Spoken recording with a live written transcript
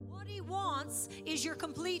wants is your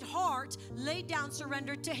complete heart laid down,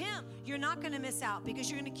 surrendered to him. You're not going to miss out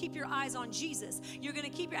because you're going to keep your eyes on Jesus. You're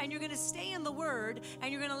going to and you're going to stay in the word,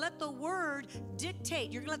 and you're going to let the word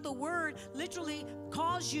dictate. You're going to let the word literally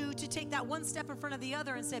cause you to take that one step in front of the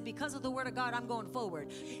other and say, because of the word of God, I'm going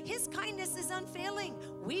forward. His kindness is unfailing.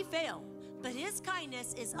 We fail, but his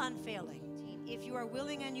kindness is unfailing. If you are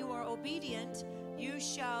willing and you are obedient, you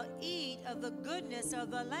shall eat of the goodness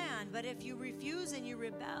of the land. But if you refuse and you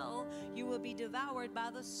rebel, you will be devoured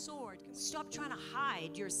by the sword. Stop trying to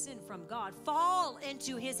hide your sin from God. Fall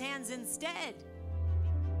into his hands instead.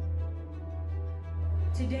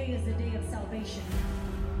 Today is the day of salvation.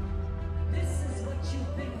 This is what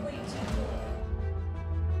you've been waiting for.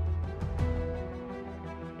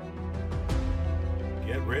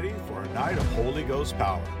 Get ready for a night of Holy Ghost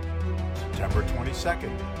power. September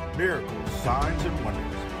 22nd, miracles, signs, and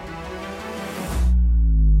wonders.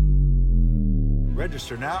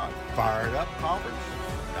 Register now at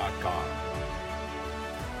firedupconference.com.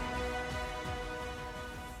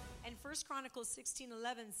 And 1 Chronicles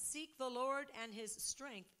 16:11, seek the Lord and his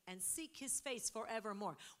strength, and seek his face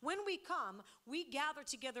forevermore. When we come, we gather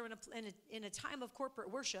together in a time of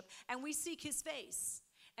corporate worship, and we seek his face.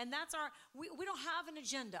 And that's we don't have an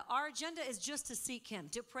agenda. Our agenda is just to seek him,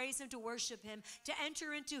 to praise him, to worship him, to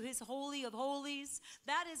enter into his holy of holies.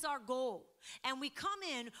 That is our goal. And we come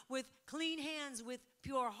in with clean hands, with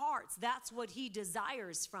pure hearts. That's what he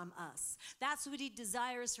desires from us. That's what he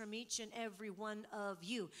desires from each and every one of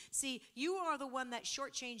you. See, you are the one that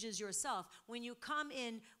shortchanges yourself when you come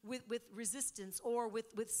in with resistance or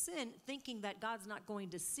with sin, thinking that God's not going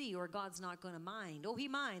to see or God's not going to mind. Oh, he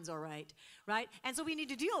minds, all right? Right? And so we need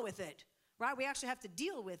to deal with it. Right? We actually have to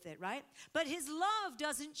deal with it, right? But his love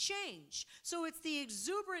doesn't change. So it's the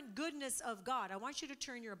exuberant goodness of God. I want you to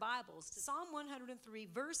turn your Bibles to Psalm 103,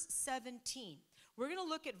 verse 17. We're going to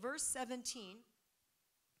look at verse 17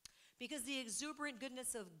 because the exuberant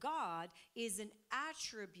goodness of God is an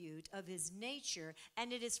attribute of his nature,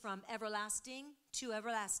 and it is from everlasting to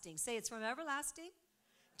everlasting. Say, it's from everlasting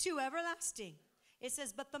to everlasting. It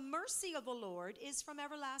says, but the mercy of the Lord is from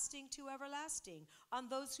everlasting to everlasting on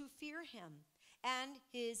those who fear him, and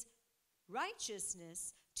his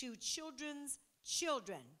righteousness to children's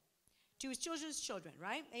children. To his children's children,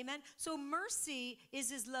 right? Amen? So mercy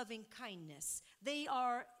is his loving kindness. They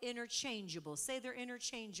are interchangeable. Say they're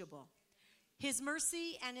interchangeable. His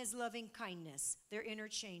mercy and his loving kindness, they're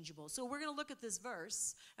interchangeable. So we're going to look at this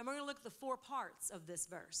verse, and we're going to look at the four parts of this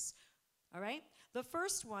verse. All right? The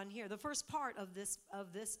first one here, the first part of this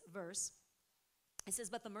verse, it says,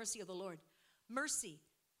 but the mercy of the Lord. Mercy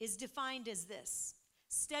is defined as this: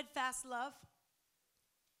 steadfast love,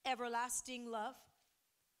 everlasting love,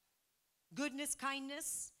 goodness,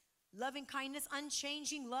 kindness, loving kindness,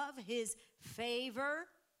 unchanging love. His favor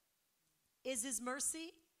is his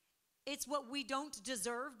mercy. It's what we don't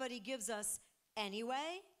deserve, but he gives us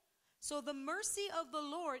anyway. So the mercy of the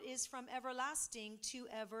Lord is from everlasting to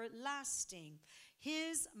everlasting.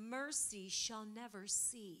 His mercy shall never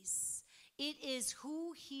cease. It is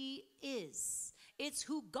who he is. It's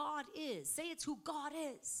who God is. Say, it's who God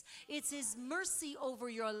is. It's his mercy over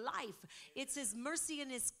your life. It's his mercy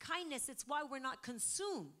and his kindness. It's why we're not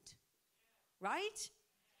consumed. Right?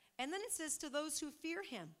 And then it says, to those who fear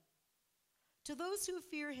him. To those who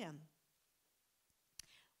fear him.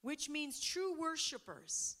 Which means true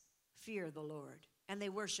worshipers fear the Lord, and they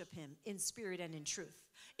worship him in spirit and in truth.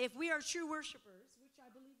 If we are true worshipers, which I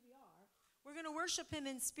believe we are, we're going to worship him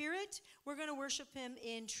in spirit. We're going to worship him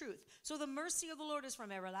in truth. So the mercy of the Lord is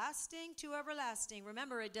from everlasting to everlasting.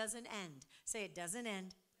 Remember, it doesn't end. Say, it doesn't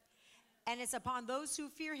end. And it's upon those who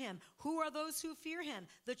fear him. Who are those who fear him?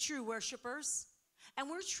 The true worshipers. And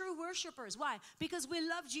we're true worshipers. Why? Because we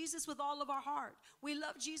love Jesus with all of our heart. We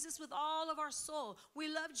love Jesus with all of our soul. We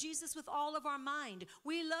love Jesus with all of our mind.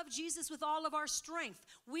 We love Jesus with all of our strength.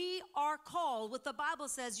 We are called, what the Bible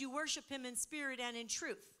says, you worship him in spirit and in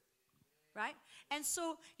truth. Right? And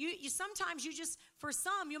so you sometimes for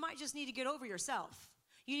some, you might just need to get over yourself.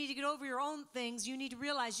 You need to get over your own things. You need to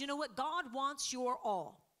realize, you know what? God wants your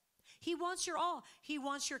all. He wants your all. He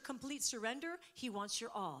wants your complete surrender. He wants your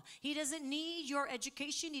all. He doesn't need your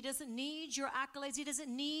education. He doesn't need your accolades. He doesn't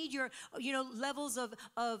need your, levels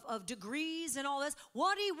of degrees and all this.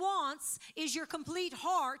 What he wants is your complete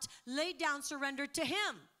heart laid down, surrendered to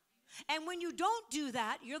him. And when you don't do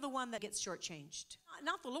that, you're the one that gets shortchanged.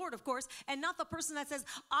 Not the Lord, of course, and not the person that says,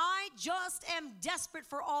 I just am desperate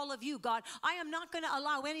for all of you, God. I am not going to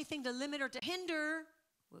allow anything to limit or to hinder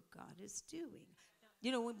what God is doing.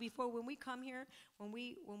 When we come here, when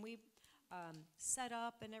we set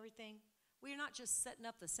up and everything, We're not just setting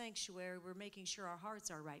up the sanctuary. We're making sure our hearts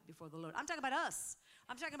are right before the Lord. I'm talking about us.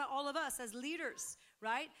 I'm talking about all of us as leaders,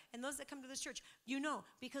 right? And those that come to this church,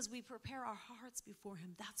 because we prepare our hearts before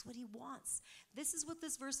him. That's what he wants. This is what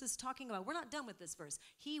this verse is talking about. We're not done with this verse.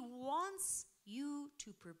 He wants you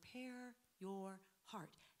to prepare your heart.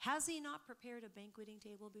 Has he not prepared a banqueting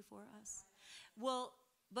table before us? Well,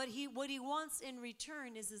 but what he wants in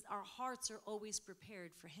return is our hearts are always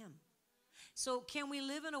prepared for him. So can we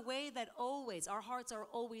live in a way that our hearts are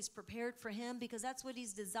always prepared for him? Because that's what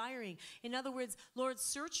he's desiring. In other words, Lord,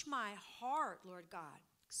 search my heart, Lord God.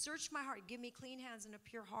 Search my heart. Give me clean hands and a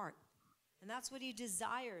pure heart. And that's what he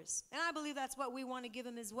desires. And I believe that's what we want to give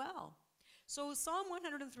him as well. So Psalm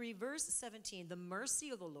 103, verse 17, the mercy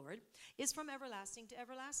of the Lord is from everlasting to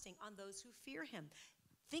everlasting on those who fear him.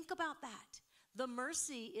 Think about that. The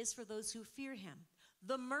mercy is for those who fear him.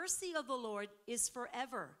 The mercy of the Lord is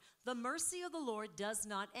forever. The mercy of the Lord does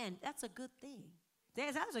not end. That's a good thing.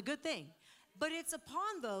 That's a good thing. But it's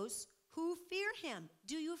upon those who fear him.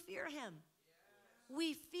 Do you fear him?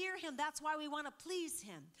 We fear him. That's why we want to please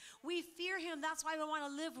him. We fear him. That's why we want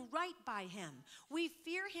to live right by him. We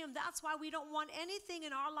fear him. That's why we don't want anything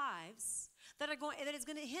in our lives that is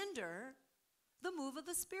going to hinder the move of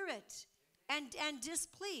the Spirit and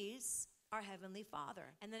displease our Heavenly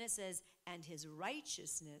Father. And then it says, and his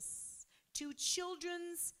righteousness to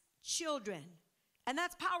children's children. And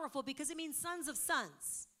that's powerful because it means sons of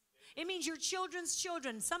sons. It means your children's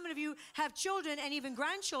children. Some of you have children and even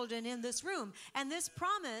grandchildren in this room. And this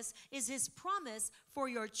promise is his promise for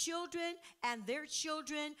your children and their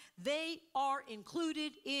children. They are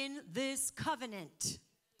included in this covenant.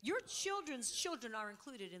 Your children's children are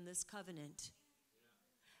included in this covenant.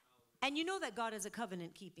 And you know that God is a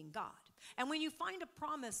covenant-keeping God. And when you find a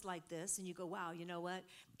promise like this and you go, wow, you know what?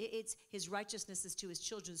 It's his righteousness is to his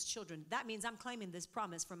children's children. That means I'm claiming this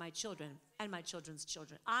promise for my children and my children's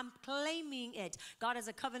children. I'm claiming it. God is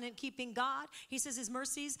a covenant-keeping God. He says his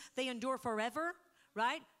mercies, they endure forever,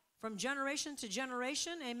 right? From generation to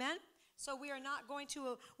generation, amen? So we're not going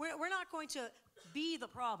to be the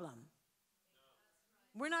problem.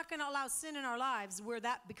 We're not going to allow sin in our lives where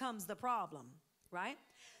that becomes the problem, right?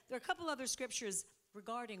 There are a couple other scriptures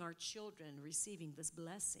regarding our children receiving this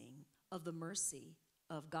blessing of the mercy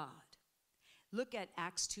of God. Look at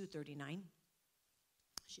Acts 2:39.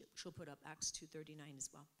 She'll put up Acts 2:39 as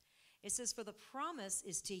well. It says, for the promise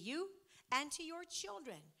is to you and to your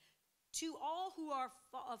children, to all who are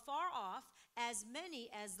far off, as many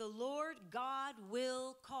as the Lord God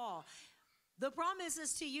will call. The promise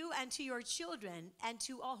is to you and to your children and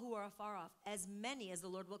to all who are afar off, as many as the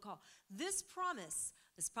Lord will call. This promise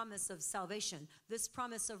of salvation, this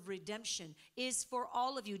promise of redemption is for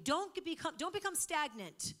all of you. Don't become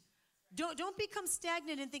stagnant. Don't become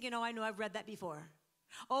stagnant and thinking, oh, I know I've read that before.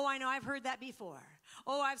 Oh, I know I've heard that before.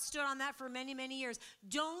 Oh, I've stood on that for many, many years.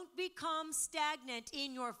 Don't become stagnant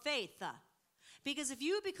in your faith. Because if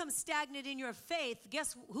you become stagnant in your faith,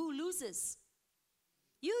 guess who loses?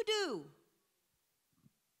 You do.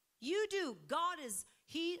 You do.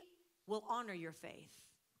 He will honor your faith.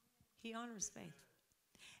 He honors faith.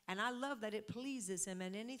 And I love that it pleases him,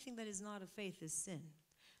 and anything that is not of faith is sin.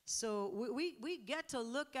 So we get to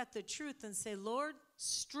look at the truth and say, Lord,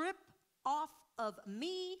 strip off of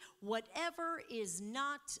me whatever is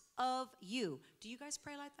not of you. Do you guys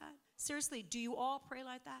pray like that? Seriously, do you all pray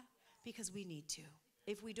like that? Because we need to.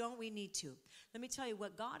 If we don't, we need to. Let me tell you,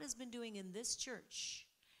 what God has been doing in this church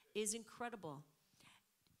is incredible.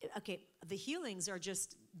 Okay, the healings are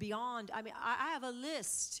just beyond. I mean, I have a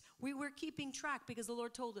list. We're keeping track because the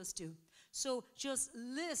Lord told us to. So just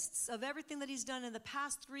lists of everything that he's done in the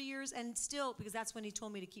past 3 years, and still, because that's when he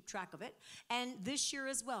told me to keep track of it, and this year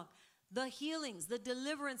as well. The healings, the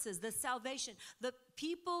deliverances, the salvation, the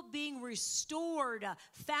people being restored,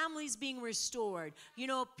 families being restored,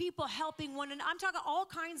 people helping one another. I'm talking all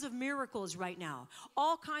kinds of miracles right now,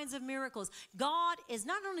 all kinds of miracles. God is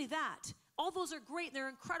not only that. All those are great. They're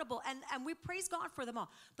incredible. And we praise God for them all.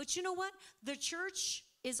 But you know what? The church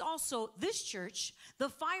is also, this church, the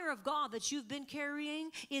fire of God that you've been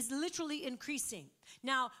carrying is literally increasing.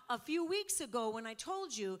 Now, a few weeks ago when I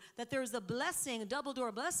told you that there's a blessing, a double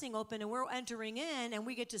door blessing open, and we're entering in and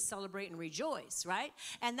we get to celebrate and rejoice, right?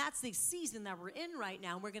 And that's the season that we're in right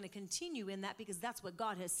now. And we're going to continue in that because that's what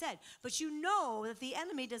God has said. But you know that the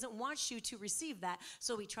enemy doesn't want you to receive that.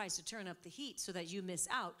 So he tries to turn up the heat so that you miss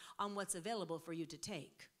out on what's available for you to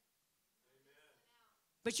take. Amen.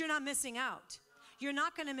 But you're not missing out. you're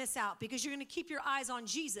not going to miss out because you're going to keep your eyes on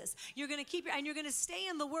Jesus. You're going to you're going to stay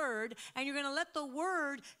in the Word, and you're going to let the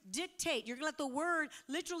Word dictate. You're going to let the Word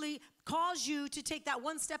literally cause you to take that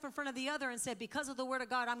one step in front of the other and say, because of the Word of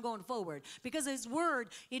God, I'm going forward. Because His Word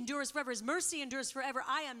endures forever. His mercy endures forever.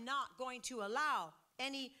 I am not going to allow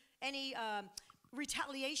any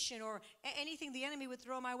retaliation or anything the enemy would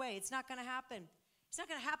throw my way. It's not going to happen. It's not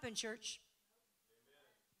going to happen, church.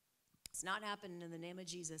 It's not happening in the name of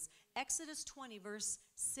Jesus. Exodus 20, verse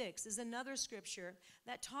 6 is another scripture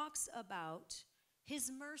that talks about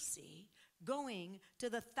His mercy going to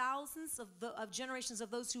the thousands of generations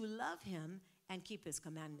of those who love Him and keep His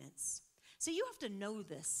commandments. So you have to know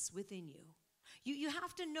this within you. You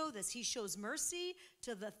have to know this. He shows mercy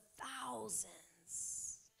to the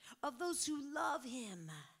thousands of those who love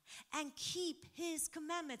Him and keep His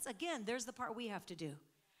commandments. Again, there's the part we have to do.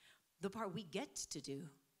 The part we get to do.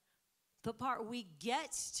 The part we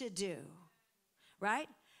get to do, right?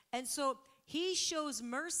 And so He shows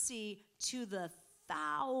mercy to the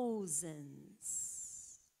thousands,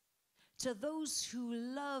 to those who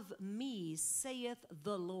love me, saith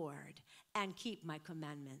the Lord, and keep my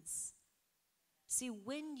commandments. See,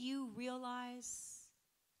 when you realize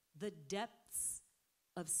the depths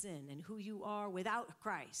of sin and who you are without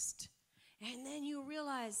Christ, and then you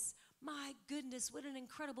realize, my goodness, what an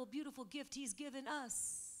incredible, beautiful gift He's given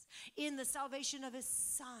us in the salvation of His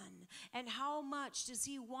Son. And how much does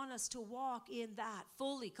He want us to walk in that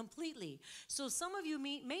fully, completely? So some of you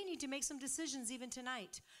may need to make some decisions even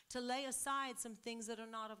tonight to lay aside some things that are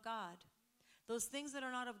not of God. Those things that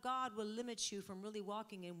are not of God will limit you from really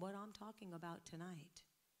walking in what I'm talking about tonight.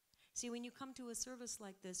 See, when you come to a service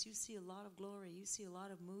like this, you see a lot of glory. You see a lot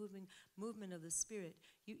of movement of the Spirit.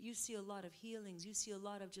 You see a lot of healings. You see a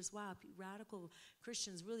lot of just, wow, radical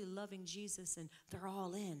Christians really loving Jesus, and they're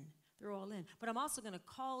all in. They're all in. But I'm also going to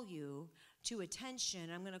call you to attention.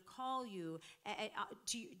 I'm going to call you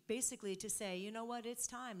to basically to say, you know what, it's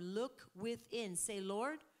time. Look within. Say,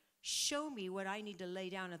 Lord, show me what I need to lay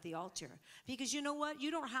down at the altar. Because you know what?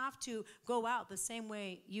 You don't have to go out the same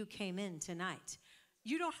way you came in tonight.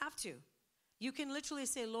 You don't have to. You can literally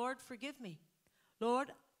say, Lord, forgive me.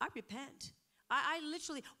 Lord, I repent. I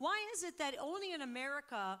literally, why is it that only in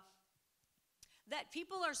America that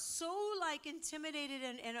people are so like intimidated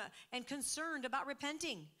and concerned about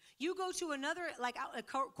repenting? You go to another, like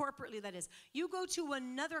corporately that is, you go to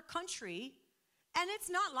another country and it's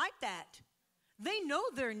not like that. They know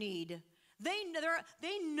their need. They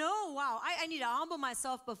know, wow, I need to humble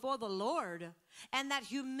myself before the Lord. And that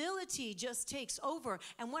humility just takes over.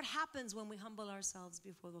 And what happens when we humble ourselves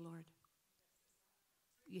before the Lord?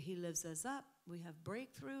 He lifts us up. We have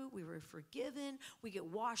breakthrough. We were forgiven. We get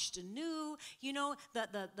washed anew. You know,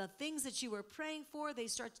 the things that you were praying for, they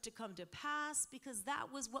start to come to pass because that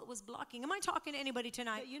was what was blocking. Am I talking to anybody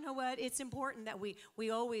tonight? You know what? It's important that we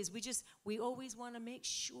always want to make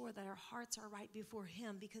sure that our hearts are right before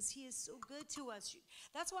Him because He is so good to us.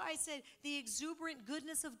 That's why I said the exuberant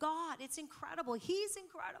goodness of God. It's incredible. He's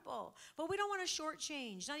incredible. But we don't want to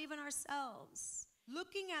shortchange, not even ourselves.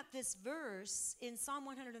 Looking at this verse in Psalm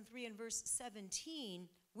 103 and verse 17,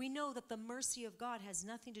 we know that the mercy of God has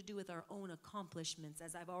nothing to do with our own accomplishments,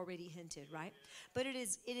 as I've already hinted, right? But it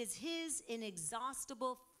is His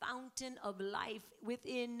inexhaustible fountain of life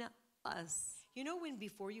within us. You know, when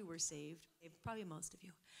before you were saved, probably most of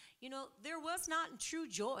you, you know, there was not true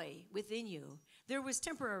joy within you. There was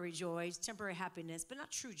temporary joy, temporary happiness, but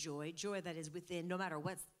not true joy that is within, no matter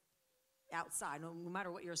what's outside, no matter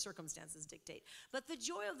what your circumstances dictate. But the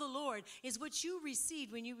joy of the Lord is what you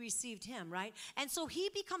received when you received Him, right? And so He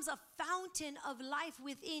becomes a fountain of life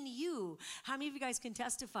within you. How many of you guys can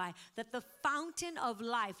testify that the fountain of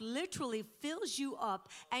life literally fills you up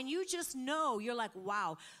and you just know, you're like,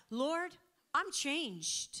 wow, Lord, I'm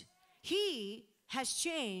changed. He has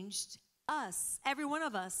changed us, every one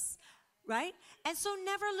of us. Right? And so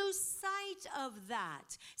never lose sight of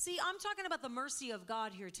that. See, I'm talking about the mercy of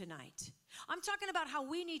God here tonight. I'm talking about how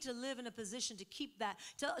we need to live in a position to keep that,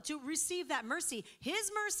 to receive that mercy.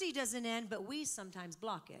 His mercy doesn't end, but we sometimes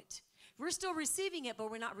block it. We're still receiving it,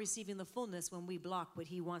 but we're not receiving the fullness when we block what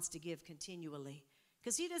He wants to give continually.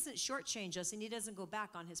 Because He doesn't shortchange us and He doesn't go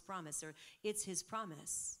back on His promise, or it's His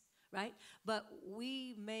promise. Right? But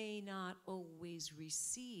we may not always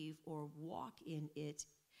receive or walk in it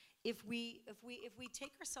if we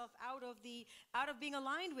take ourselves out of being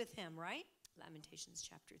aligned with Him, right? Lamentations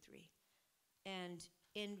chapter 3. And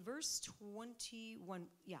in verse 21,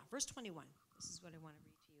 this is what I want to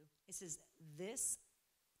read to you. It says, "This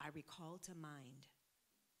I recall to mind,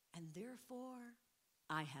 and therefore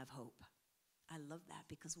I have hope." I love that,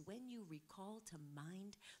 because when you recall to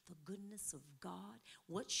mind the goodness of God,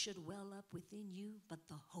 what should well up within you but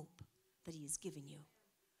the hope that he has given you,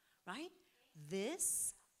 right?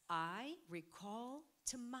 This I recall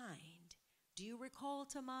to mind. Do you recall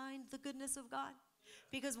to mind the goodness of God?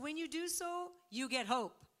 Because when you do so, you get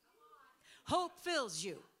hope. Hope fills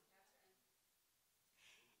you.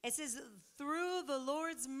 It says, through the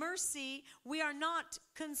Lord's mercy, we are not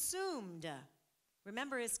consumed.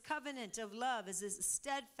 Remember, his covenant of love is his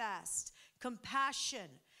steadfast compassion.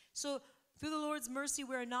 So through the Lord's mercy,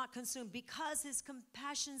 we are not consumed, because his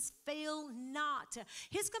compassions fail not.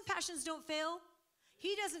 His compassions don't fail.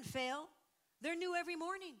 He doesn't fail. They're new every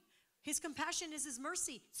morning. His compassion is his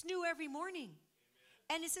mercy. It's new every morning. Amen.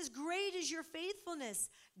 And it says, great is your faithfulness.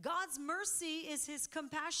 God's mercy is his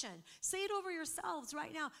compassion. Say it over yourselves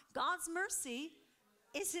right now. God's mercy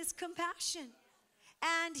is his compassion.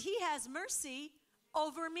 And he has mercy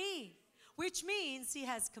over me, which means he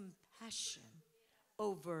has compassion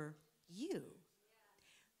over you.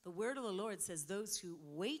 The word of the Lord says, those who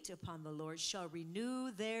wait upon the Lord shall renew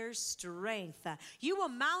their strength. You will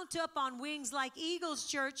mount up on wings like eagles,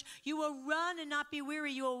 church. You will run and not be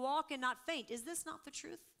weary. You will walk and not faint. Is this not the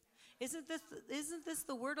truth? Isn't this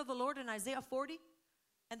the word of the Lord in Isaiah 40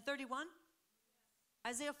 and 31?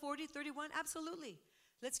 Isaiah 40, 31? Absolutely.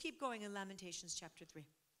 Let's keep going in Lamentations chapter 3.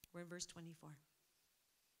 We're in verse 24.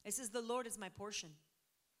 It says, the Lord is my portion.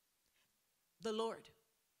 The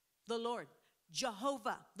Lord,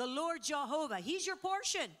 Jehovah, the Lord Jehovah. He's your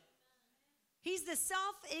portion. He's the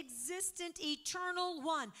self-existent, eternal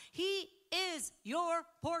one. He is your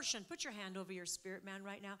portion. Put your hand over your spirit, man,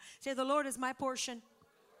 right now. Say, the Lord is my portion.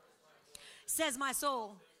 Says my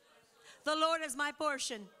soul. The Lord is my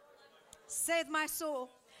portion. Saith my soul.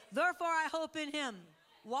 Therefore I hope in him.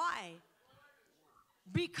 Why?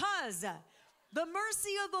 Because the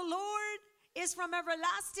mercy of the Lord is from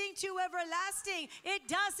everlasting to everlasting. It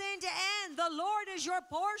doesn't end. The Lord is your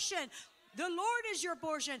portion. The Lord is your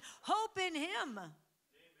portion. Hope in him. Amen.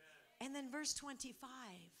 And then verse 25.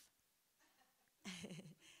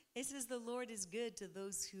 It says, the Lord is good to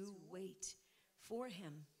those who wait for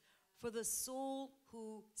him, for the soul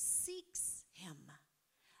who seeks him.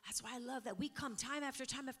 That's why I love that we come time after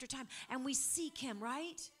time after time and we seek him,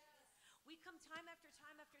 right? We come time after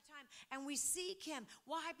time after time and we seek him.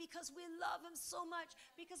 Why? Because we love him so much.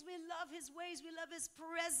 Because we love his ways. We love his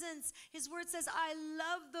presence. His word says, I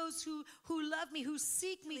love those who love me, who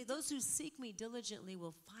seek me. Those who seek me diligently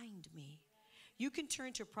will find me. You can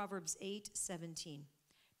turn to Proverbs 8:17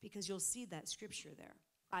 because you'll see that scripture there.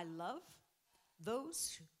 I love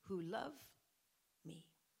those who love me.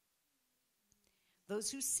 Those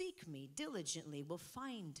who seek me diligently will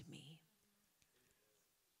find me.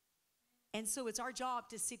 And so it's our job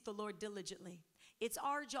to seek the Lord diligently. It's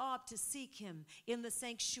our job to seek him in the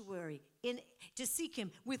sanctuary, to seek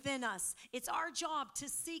him within us. It's our job to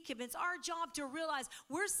seek him. It's our job to realize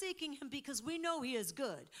we're seeking him because we know he is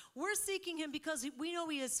good. We're seeking him because we know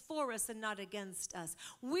he is for us and not against us.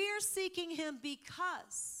 We're seeking him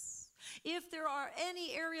because if there are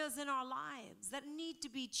any areas in our lives that need to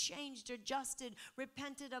be changed, adjusted,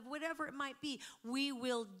 repented of, whatever it might be, we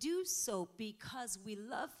will do so because we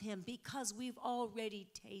love him, because we've already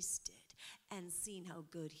tasted and seen how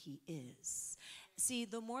good he is. See,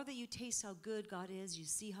 the more that you taste how good God is, you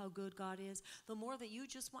see how good God is, the more that you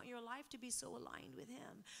just want your life to be so aligned with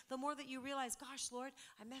him. The more that you realize, gosh, Lord,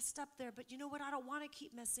 I messed up there, but you know what? I don't want to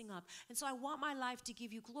keep messing up. And so I want my life to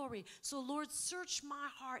give you glory. So Lord, search my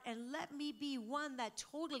heart and let me be one that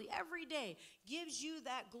totally every day gives you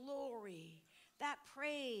that glory, that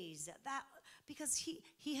praise, that because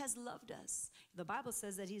he has loved us. The Bible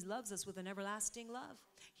says that he loves us with an everlasting love.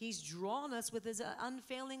 He's drawn us with his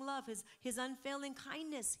unfailing love, his unfailing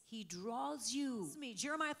kindness. He draws you.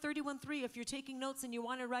 Jeremiah 31:3, if you're taking notes and you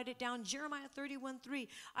want to write it down, Jeremiah 31:3,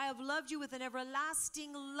 I have loved you with an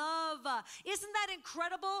everlasting love. Isn't that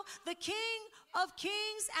incredible? The King of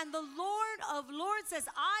Kings and the Lord of Lords says,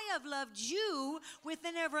 I have loved you with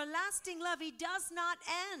an everlasting love. He does not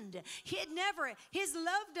end. His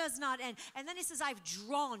love does not end. And then he says, I've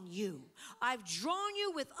drawn you. I've drawn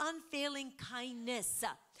you with unfailing kindness.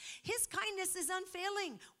 His kindness is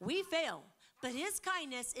unfailing. We fail, but his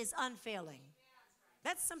kindness is unfailing.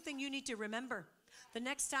 That's something you need to remember. The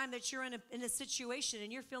next time that you're in a situation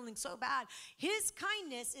and you're feeling so bad, his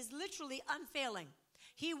kindness is literally unfailing.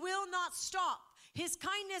 He will not stop. His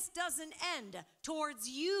kindness doesn't end towards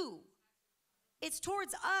you. It's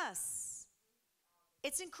towards us.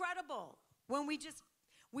 It's incredible when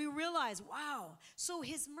we realize, wow. So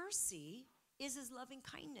his mercy is his loving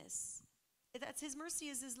kindness. That's his mercy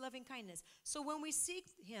is his loving kindness. So when we seek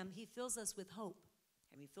him, he fills us with hope.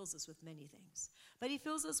 And he fills us with many things. But he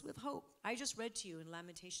fills us with hope. I just read to you in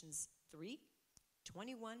Lamentations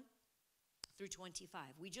 3:21 through 25.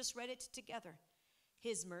 We just read it together.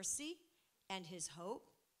 His mercy and his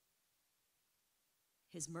hope.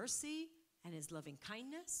 His mercy and his loving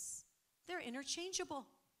kindness. They're interchangeable.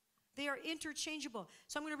 They are interchangeable.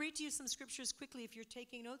 So I'm going to read to you some scriptures quickly. If you're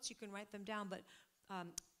taking notes, you can write them down. But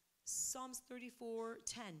Psalms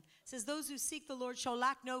 34:10 says, those who seek the Lord shall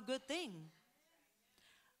lack no good thing.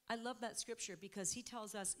 I love that scripture because he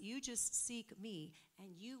tells us, you just seek me and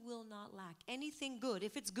you will not lack anything good.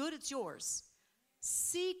 If it's good, it's yours.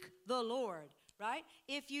 Seek the Lord, right?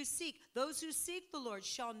 If you seek, those who seek the Lord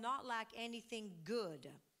shall not lack anything good.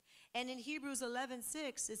 And in Hebrews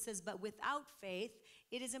 11:6, it says, but without faith,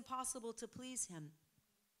 it is impossible to please him.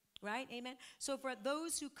 Right? Amen. So for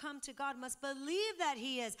those who come to God must believe that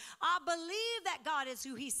he is. I believe that God is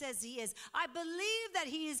who he says he is. I believe that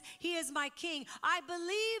he is my king. I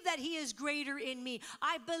believe that he is greater in me.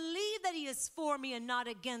 I believe that he is for me and not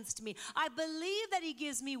against me. I believe that he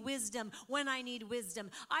gives me wisdom when I need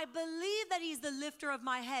wisdom. I believe that he's the lifter of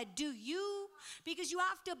my head. Do you? Because you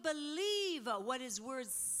have to believe what his word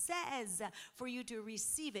says for you to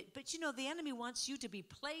receive it. But you know, the enemy wants you to be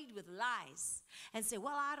plagued with lies and say,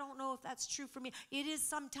 well, I don't know if that's true for me. It is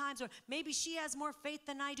sometimes, or maybe she has more faith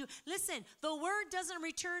than I do. Listen, the word doesn't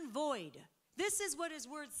return void. This is what his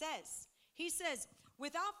word says. He says,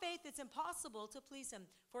 without faith, it's impossible to please him.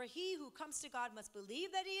 For he who comes to God must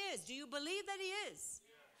believe that he is. Do you believe that he is?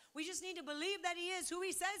 Yeah. We just need to believe that he is who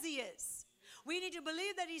he says he is. We need to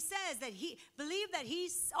believe that he says that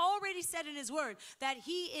he's already said in his word that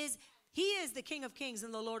he is the King of Kings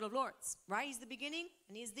and the Lord of Lords, right? He's the beginning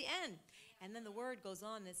and he's the end. And then the word goes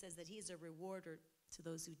on and it says that he is a rewarder to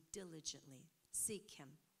those who diligently seek him.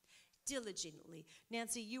 Diligently.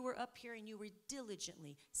 Nancy, you were up here and you were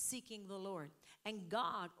diligently seeking the Lord. And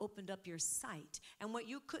God opened up your sight. And what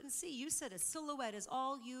you couldn't see, you said a silhouette is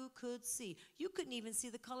all you could see. You couldn't even see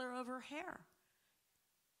the color of her hair.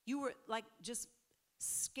 You were like just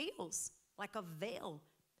scales, like a veil,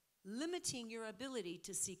 limiting your ability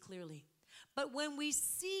to see clearly. But when we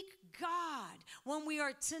seek God, when we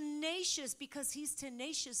are tenacious, because he's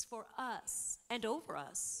tenacious for us and over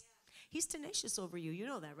us. He's tenacious over you. You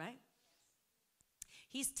know that, right?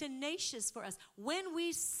 He's tenacious for us. When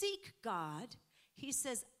we seek God, he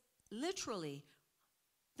says, literally,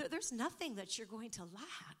 there's nothing that you're going to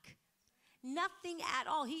lack. Nothing at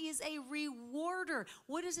all. He is a rewarder.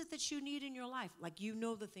 What is it that you need in your life? Like, you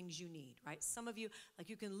know the things you need, right? Some of you, like,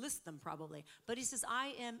 you can list them probably. But he says,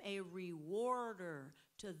 I am a rewarder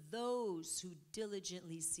to those who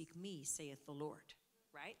diligently seek me, saith the Lord,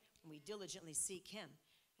 right? And we diligently seek him.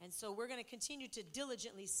 And so we're going to continue to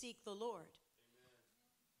diligently seek the Lord. Amen.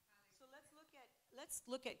 So let's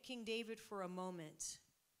look at King David for a moment.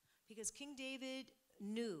 Because King David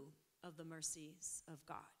knew of the mercies of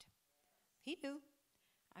God. He knew.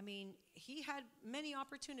 I mean, he had many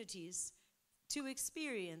opportunities to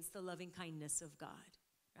experience the loving kindness of God,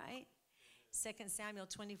 right? 2 Samuel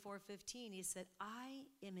 24:15, he said, I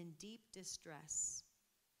am in deep distress.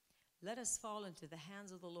 Let us fall into the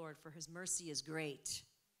hands of the Lord, for his mercy is great.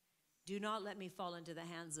 Do not let me fall into the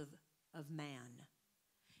hands of man.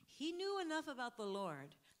 He knew enough about the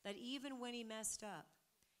Lord that even when he messed up,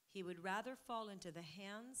 he would rather fall into the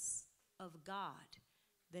hands of God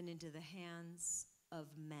than into the hands of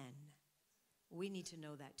men. We need to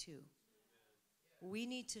know that too. We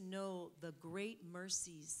need to know the great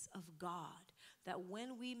mercies of God, that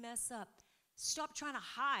when we mess up, stop trying to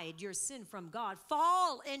hide your sin from God.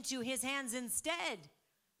 Fall into his hands instead,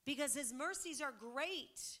 because his mercies are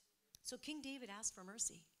great. So King David asked for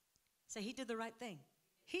mercy. So he did the right thing.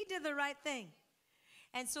 He did the right thing.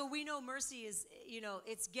 And so we know mercy is,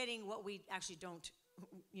 it's getting what we actually don't,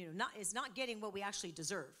 it's not getting what we actually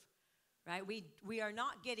deserve, right? We are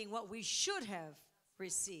not getting what we should have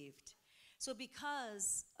received. So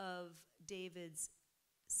because of David's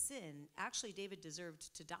sin, actually David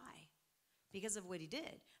deserved to die because of what he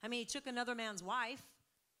did. I mean, he took another man's wife,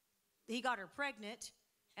 he got her pregnant,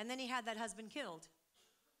 and then he had that husband killed,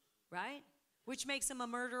 right? Which makes him a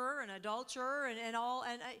murderer, an adulterer, and all,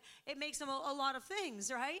 and it makes him a lot of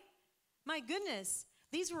things, right? My goodness.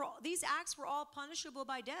 These acts were all punishable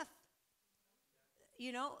by death.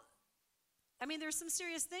 I mean, there's some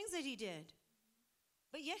serious things that he did.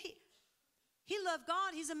 But yet he loved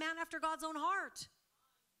God. He's a man after God's own heart.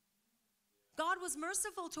 God was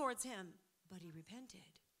merciful towards him, but he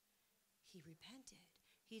repented. He repented.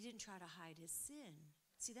 He didn't try to hide his sin.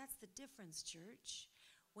 See, that's the difference, church.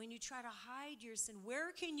 when you try to hide your sin,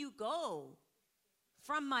 where can you go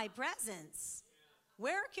from my presence?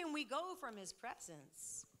 Where can we go from his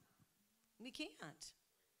presence? We can't.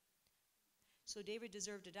 So David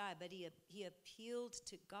deserved to die, but he appealed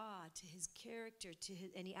to God, to his character,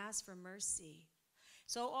 and he asked for mercy.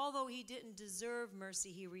 So although he didn't deserve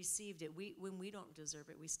mercy, he received it. When we don't deserve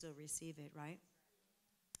it, we still receive it, right?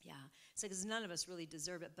 Yeah. So because none of us really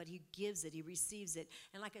deserve it, but he gives it, he receives it.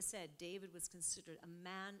 And like I said, David was considered a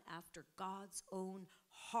man after God's own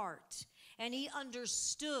heart. And he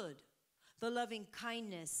understood the loving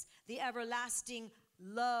kindness, the everlasting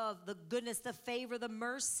love, the goodness, the favor, the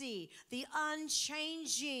mercy, the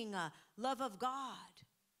unchanging love of God.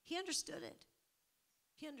 He understood it.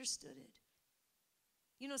 He understood it.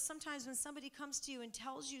 You know, sometimes when somebody comes to you and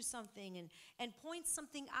tells you something and points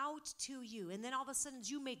something out to you, and then all of a sudden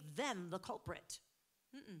you make them the culprit.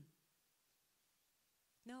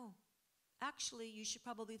 No. Actually, you should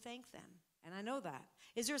probably thank them. And I know that.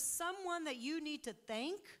 Is there someone that you need to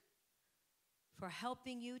thank for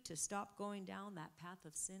helping you to stop going down that path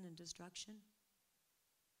of sin and destruction?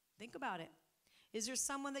 Think about it. Is there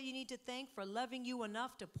someone that you need to thank for loving you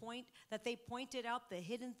enough to that they pointed out the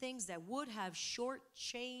hidden things that would have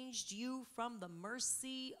shortchanged you from the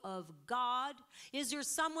mercy of God? Is there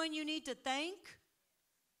someone you need to thank?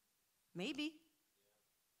 Maybe.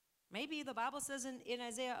 Maybe the Bible says in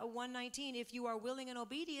Isaiah 1:19, if you are willing and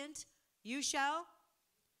obedient, you shall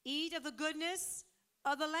eat of the goodness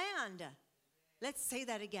of the land. Let's say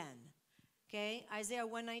that again. Okay, Isaiah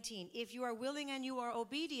 1:19. If you are willing and you are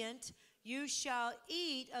obedient, you shall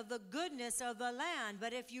eat of the goodness of the land.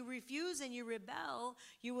 But if you refuse and you rebel,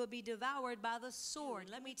 you will be devoured by the sword.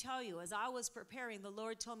 Let me tell you, as I was preparing, the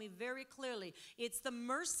Lord told me very clearly, it's the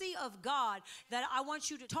mercy of God that I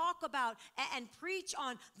want you to talk about and preach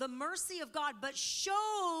on, the mercy of God, but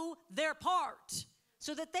show their part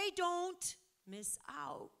so that they don't miss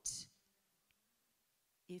out.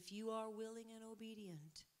 If you are willing and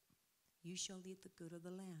obedient, you shall eat the good of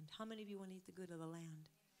the land. How many of you want to eat the good of the land?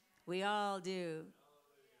 We all do.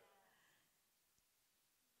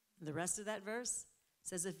 The rest of that verse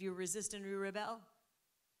says, if you resist and you rebel,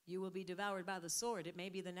 you will be devoured by the sword. It may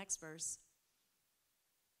be the next verse.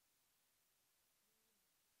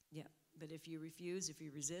 Yeah, but if you refuse, if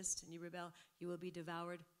you resist and you rebel, you will be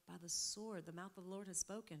devoured by the sword. The mouth of the Lord has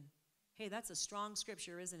spoken. Hey, that's a strong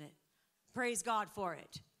scripture, isn't it? Praise God for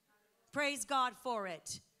it. Praise God for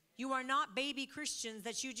it. You are not baby Christians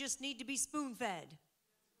that you just need to be spoon-fed.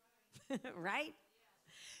 Right?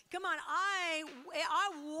 Come on, I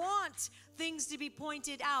want things to be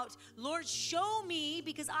pointed out. Lord, show me,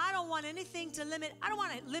 because I don't want anything to limit. I don't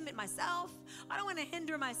want to limit myself. I don't want to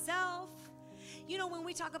hinder myself. You know, when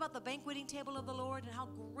we talk about the banqueting table of the Lord and how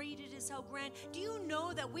great it is, how grand, do you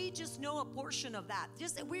know that we just know a portion of that?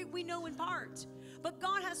 Just we know in part. But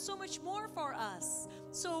God has so much more for us.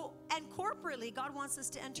 So, and corporately, God wants us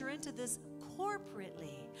to enter into this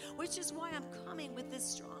corporately, which is why I'm coming with this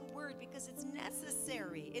strong word, because it's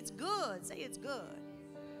necessary. It's good. Say it's good.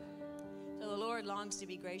 So the Lord longs to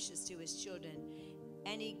be gracious to his children,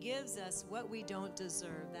 and he gives us what we don't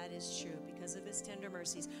deserve. That is true, because of his tender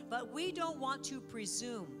mercies. But we don't want to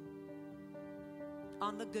presume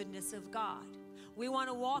on the goodness of God. We want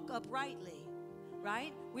to walk uprightly.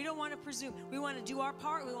 Right? We don't want to presume. We want to do our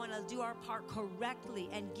part. We want to do our part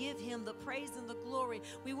correctly and give him the praise and the glory.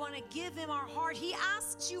 We want to give him our heart. He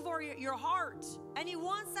asks you for your heart, and he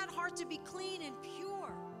wants that heart to be clean and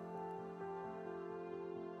pure.